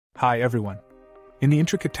Hi everyone. In the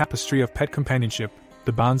intricate tapestry of pet companionship,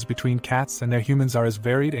 the bonds between cats and their humans are as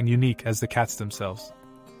varied and unique as the cats themselves.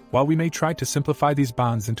 While we may try to simplify these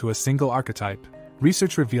bonds into a single archetype,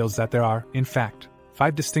 research reveals that there are, in fact,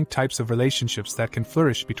 5 distinct types of relationships that can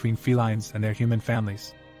flourish between felines and their human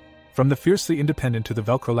families. From the fiercely independent to the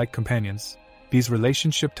Velcro-like companions, these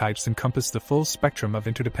relationship types encompass the full spectrum of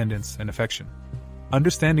interdependence and affection.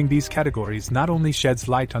 Understanding these categories not only sheds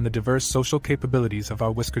light on the diverse social capabilities of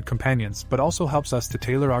our whiskered companions but also helps us to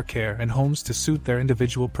tailor our care and homes to suit their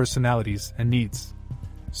individual personalities and needs.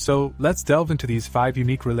 So, let's delve into these 5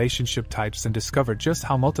 unique relationship types and discover just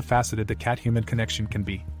how multifaceted the cat-human connection can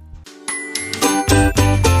be.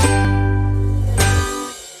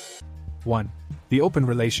 1. The open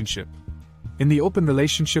relationship. In the open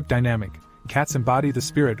relationship dynamic, cats embody the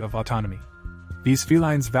spirit of autonomy. These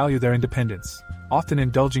felines value their independence, often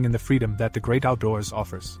indulging in the freedom that the great outdoors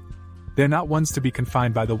offers. They're not ones to be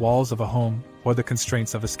confined by the walls of a home or the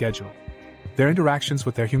constraints of a schedule. Their interactions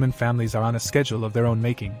with their human families are on a schedule of their own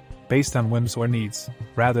making, based on whims or needs,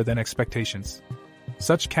 rather than expectations.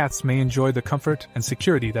 Such cats may enjoy the comfort and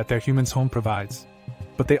security that their human's home provides,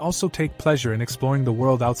 but they also take pleasure in exploring the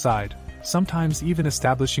world outside, sometimes even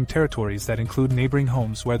establishing territories that include neighboring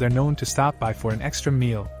homes where they're known to stop by for an extra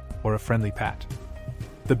meal or a friendly pat.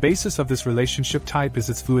 The basis of this relationship type is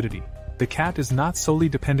its fluidity. The cat is not solely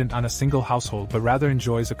dependent on a single household but rather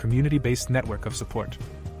enjoys a community-based network of support.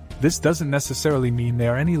 This doesn't necessarily mean they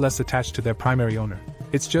are any less attached to their primary owner,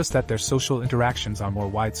 it's just that their social interactions are more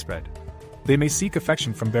widespread. They may seek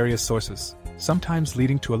affection from various sources, sometimes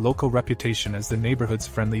leading to a local reputation as the neighborhood's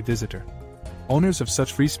friendly visitor. Owners of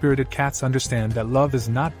such free-spirited cats understand that love is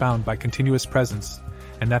not bound by continuous presence,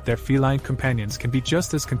 and that their feline companions can be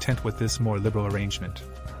just as content with this more liberal arrangement.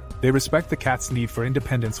 They respect the cat's need for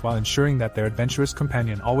independence while ensuring that their adventurous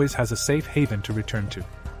companion always has a safe haven to return to.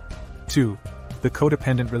 2. The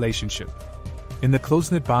codependent relationship. In the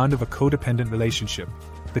close-knit bond of a codependent relationship,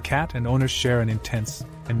 the cat and owners share an intense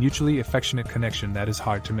and mutually affectionate connection that is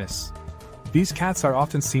hard to miss. These cats are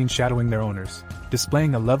often seen shadowing their owners,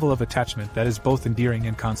 displaying a level of attachment that is both endearing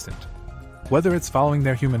and constant. Whether it's following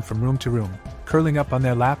their human from room to room, curling up on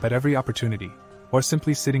their lap at every opportunity, or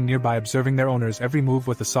simply sitting nearby observing their owner's every move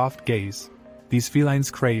with a soft gaze, these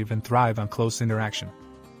felines crave and thrive on close interaction.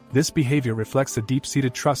 This behavior reflects a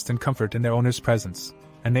deep-seated trust and comfort in their owner's presence,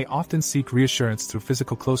 and they often seek reassurance through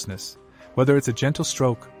physical closeness, whether it's a gentle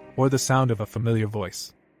stroke or the sound of a familiar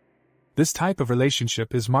voice. This type of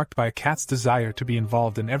relationship is marked by a cat's desire to be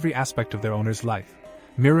involved in every aspect of their owner's life,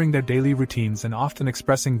 mirroring their daily routines and often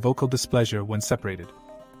expressing vocal displeasure when separated.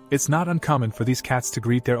 It's not uncommon for these cats to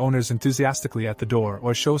greet their owners enthusiastically at the door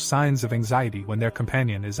or show signs of anxiety when their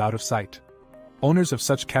companion is out of sight. Owners of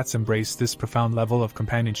such cats embrace this profound level of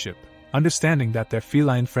companionship, understanding that their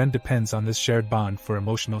feline friend depends on this shared bond for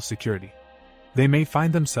emotional security. They may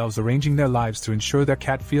find themselves arranging their lives to ensure their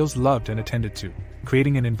cat feels loved and attended to,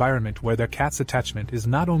 creating an environment where their cat's attachment is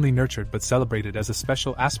not only nurtured but celebrated as a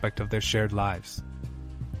special aspect of their shared lives.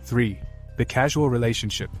 3. The casual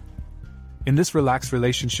relationship. In this relaxed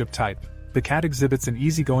relationship type, the cat exhibits an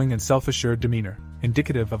easygoing and self-assured demeanor,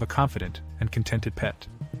 indicative of a confident and contented pet.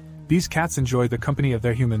 These cats enjoy the company of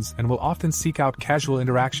their humans and will often seek out casual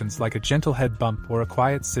interactions like a gentle head bump or a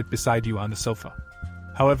quiet sit beside you on the sofa.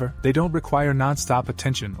 However, they don't require non-stop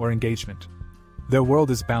attention or engagement. Their world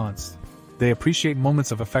is balanced. They appreciate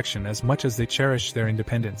moments of affection as much as they cherish their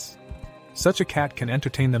independence. Such a cat can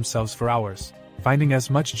entertain themselves for hours, finding as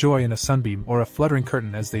much joy in a sunbeam or a fluttering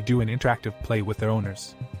curtain as they do in interactive play with their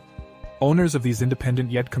owners. Owners of these independent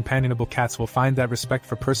yet companionable cats will find that respect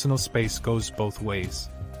for personal space goes both ways.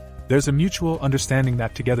 There's a mutual understanding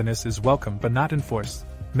that togetherness is welcome but not enforced,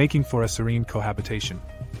 making for a serene cohabitation.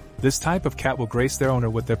 This type of cat will grace their owner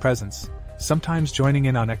with their presence, sometimes joining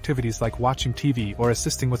in on activities like watching TV or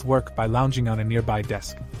assisting with work by lounging on a nearby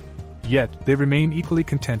desk. Yet, they remain equally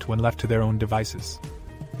content when left to their own devices.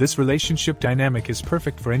 This relationship dynamic is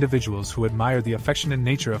perfect for individuals who admire the affectionate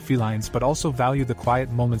nature of felines but also value the quiet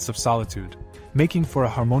moments of solitude, making for a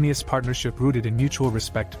harmonious partnership rooted in mutual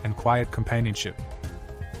respect and quiet companionship.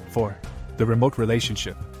 4. The remote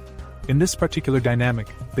relationship. In this particular dynamic,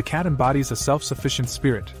 the cat embodies a self-sufficient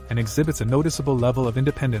spirit and exhibits a noticeable level of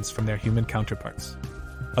independence from their human counterparts.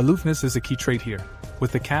 Aloofness is a key trait here,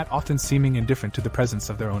 with the cat often seeming indifferent to the presence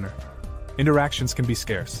of their owner. Interactions can be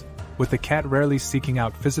scarce, with the cat rarely seeking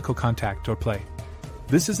out physical contact or play.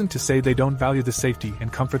 This isn't to say they don't value the safety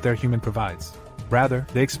and comfort their human provides. Rather,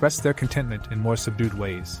 they express their contentment in more subdued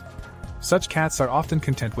ways. Such cats are often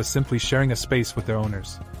content with simply sharing a space with their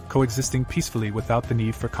owners, coexisting peacefully without the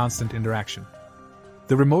need for constant interaction.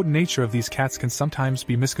 The remote nature of these cats can sometimes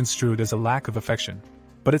be misconstrued as a lack of affection,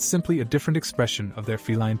 but it's simply a different expression of their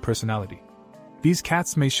feline personality. These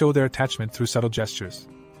cats may show their attachment through subtle gestures,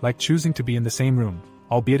 like choosing to be in the same room,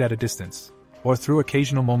 albeit at a distance, or through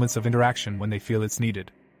occasional moments of interaction when they feel it's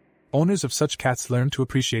needed. Owners of such cats learn to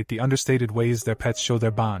appreciate the understated ways their pets show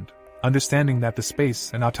their bond, understanding that the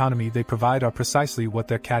space and autonomy they provide are precisely what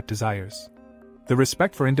their cat desires. The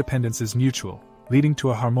respect for independence is mutual, leading to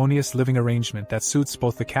a harmonious living arrangement that suits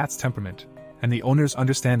both the cat's temperament and the owner's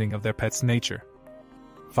understanding of their pet's nature.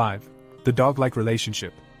 5. The dog-like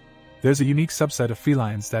relationship. There's a unique subset of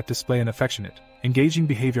felines that display an affectionate, engaging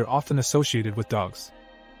behavior often associated with dogs.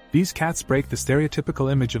 These cats break the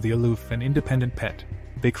stereotypical image of the aloof and independent pet.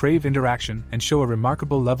 They crave interaction and show a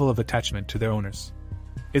remarkable level of attachment to their owners.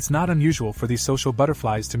 It's not unusual for these social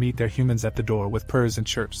butterflies to meet their humans at the door with purrs and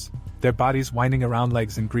chirps, their bodies winding around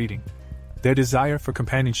legs in greeting. Their desire for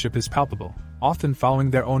companionship is palpable, often following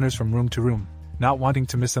their owners from room to room, not wanting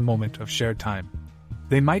to miss a moment of shared time.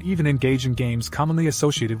 They might even engage in games commonly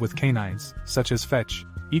associated with canines, such as fetch,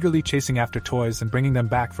 eagerly chasing after toys and bringing them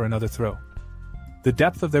back for another throw. The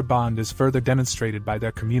depth of their bond is further demonstrated by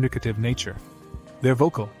their communicative nature. They're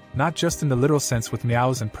vocal, not just in the literal sense with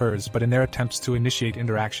meows and purrs, but in their attempts to initiate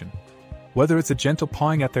interaction. Whether it's a gentle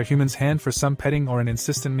pawing at their human's hand for some petting or an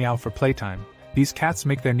insistent meow for playtime, these cats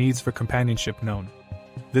make their needs for companionship known.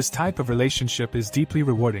 This type of relationship is deeply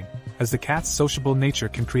rewarding, as the cat's sociable nature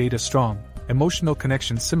can create a strong, emotional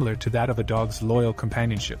connection similar to that of a dog's loyal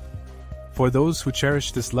companionship. For those who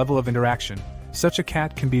cherish this level of interaction, such a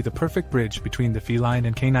cat can be the perfect bridge between the feline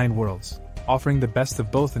and canine worlds, offering the best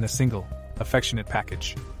of both in a single, affectionate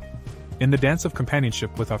package. In the dance of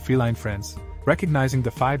companionship with our feline friends, recognizing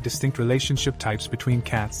the 5 distinct relationship types between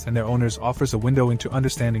cats and their owners offers a window into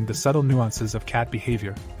understanding the subtle nuances of cat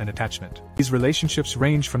behavior and attachment. These relationships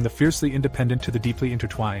range from the fiercely independent to the deeply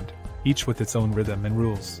intertwined, each with its own rhythm and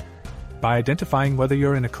rules. By identifying whether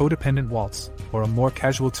you're in a codependent waltz or a more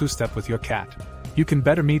casual two-step with your cat, you can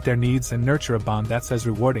better meet their needs and nurture a bond that's as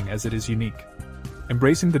rewarding as it is unique.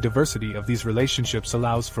 Embracing the diversity of these relationships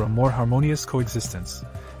allows for a more harmonious coexistence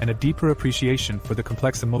and a deeper appreciation for the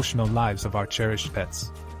complex emotional lives of our cherished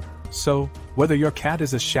pets. So, whether your cat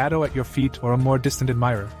is a shadow at your feet or a more distant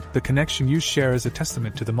admirer, the connection you share is a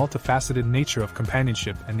testament to the multifaceted nature of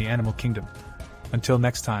companionship and the animal kingdom. Until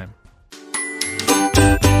next time.